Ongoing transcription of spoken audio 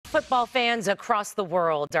Football fans across the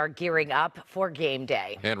world are gearing up for game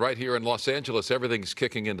day. And right here in Los Angeles, everything's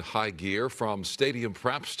kicking into high gear. From stadium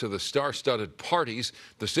preps to the star-studded parties,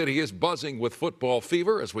 the city is buzzing with football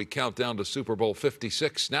fever as we count down to Super Bowl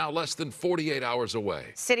 56, now less than 48 hours away.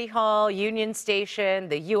 City Hall, Union Station,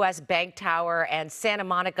 the U.S. Bank Tower, and Santa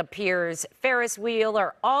Monica Pier's Ferris wheel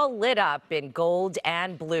are all lit up in gold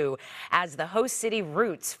and blue as the host city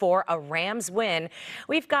roots for a Rams win.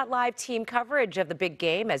 We've got live team coverage of the big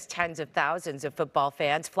game as tens of thousands of football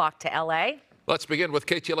fans flock to L.A. Let's begin with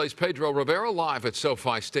KTLA's Pedro Rivera live at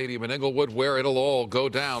SoFi Stadium in Inglewood, where it'll all go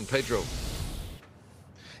down. Pedro.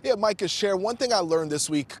 Yeah, Micah, share one thing I learned this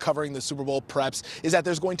week covering the Super Bowl preps is that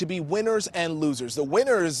there's going to be winners and losers. The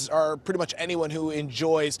winners are pretty much anyone who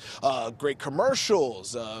enjoys great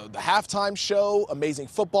commercials, the halftime show, amazing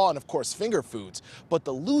football, and of course finger foods. But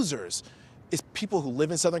the losers is people who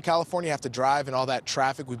live in Southern California, have to drive and all that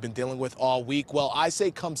traffic we've been dealing with all week. Well, I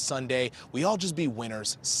say come Sunday, we all just be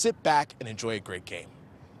winners, sit back and enjoy a great game.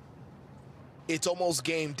 It's almost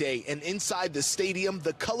game day, and inside the stadium,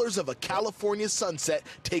 the colors of a California sunset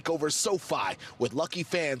take over SoFi, with lucky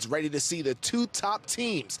fans ready to see the two top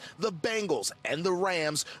teams, the Bengals and the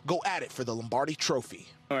Rams, go at it for the Lombardi Trophy.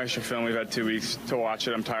 No extra film. We've had 2 weeks to watch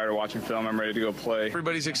it. I'm tired of watching film. I'm ready to go play.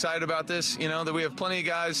 Everybody's excited about this, that we have plenty of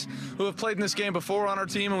guys who have played in this game before on our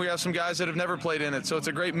team, and we have some guys that have never played in it, so it's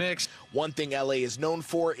a great mix. One thing LA is known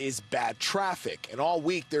for is bad traffic, and all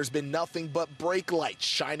week there's been nothing but brake lights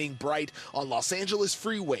shining bright on Los Angeles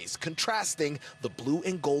freeways, contrasting the blue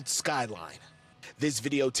and gold skyline. This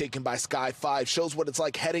video taken by Sky 5 shows what it's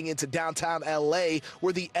like heading into downtown LA,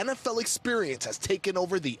 where the NFL experience has taken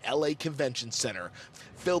over the LA Convention Center,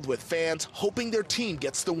 filled with fans hoping their team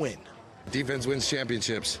gets the win. Defense wins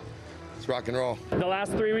championships. It's rock and roll. The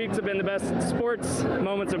last 3 weeks have been the best sports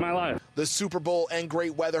moments of my life. The Super Bowl and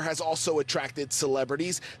great weather has also attracted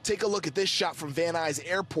celebrities. Take a look at this shot from Van Nuys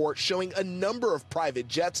Airport showing a number of private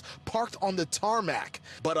jets parked on the tarmac.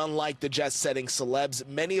 But unlike the jet-setting celebs,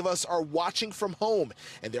 many of us are watching from home,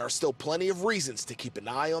 and there are still plenty of reasons to keep an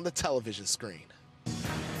eye on the television screen.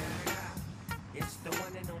 It's the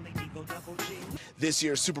one and only Eagle Double G. This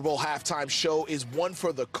year's Super Bowl halftime show is one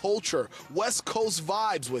for the culture. West Coast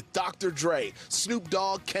vibes with Dr. Dre, Snoop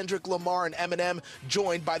Dogg, Kendrick Lamar, and Eminem,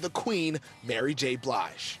 joined by the Queen, Mary J.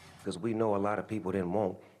 Blige. Because we know a lot of people didn't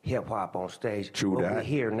want hip-hop on stage. True but that. We're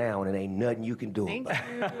here now, and it ain't nothing you can do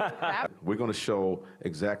about it. We're going to show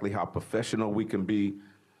exactly how professional we can be,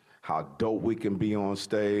 how dope we can be on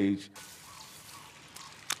stage.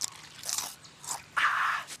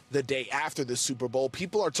 The day after the Super Bowl,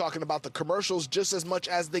 people are talking about the commercials just as much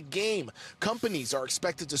as the game. Companies are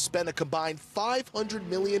expected to spend a combined $500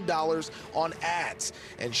 million on ads.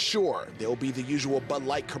 And sure, there'll be the usual Bud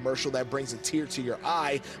Light commercial that brings a tear to your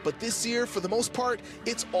eye, but this year, for the most part,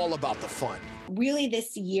 it's all about the fun. Really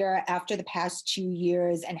this year, after the past 2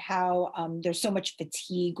 years and how there's so much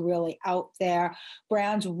fatigue really out there,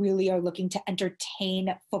 brands really are looking to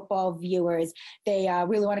entertain football viewers. They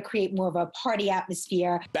really want to create more of a party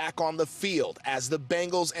atmosphere. Back on the field, as the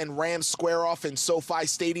Bengals and Rams square off in SoFi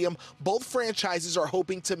Stadium, both franchises are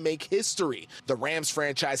hoping to make history. The Rams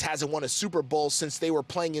franchise hasn't won a Super Bowl since they were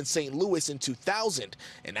playing in St. Louis in 2000.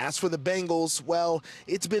 And as for the Bengals, well,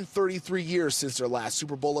 it's been 33 years since their last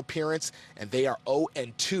Super Bowl appearance, and they are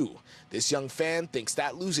 0-2. This young fan thinks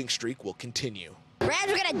that losing streak will continue.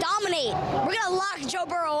 Rams are going to dominate. We're going to lock Joe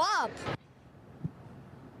Burrow up.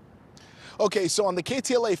 Okay, so on the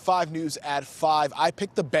KTLA 5 News at 5, I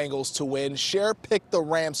picked the Bengals to win. Cher picked the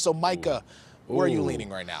Rams. So, Micah, where are you leaning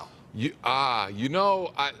right now?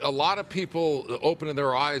 A lot of people opening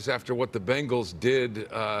their eyes after what the Bengals did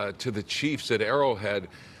to the Chiefs at Arrowhead.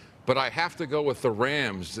 But I have to go with the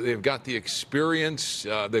Rams. They've got the experience.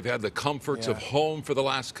 They've had the comforts of home for the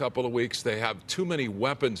last couple of weeks. They have too many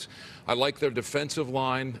weapons. I like their defensive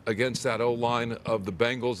line against that O-line of the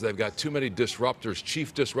Bengals. They've got too many disruptors,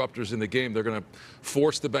 chief disruptors in the game. They're going to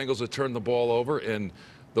force the Bengals to turn the ball over, and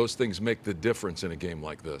those things make the difference in a game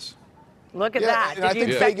like this. Look at that. And I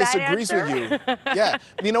think Vegas agrees with you. Yeah.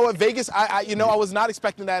 You know what, Vegas, I was not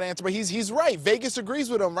expecting that answer, but he's right. Vegas agrees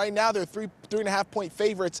with him. Right now, they're 3.5-point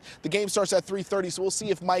favorites. The game starts at 3:30, so we'll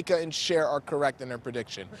see if Micah and Cher are correct in their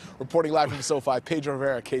prediction. Reporting live from SoFi, Pedro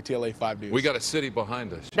Rivera, KTLA 5 News. We got a city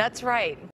behind us. That's right.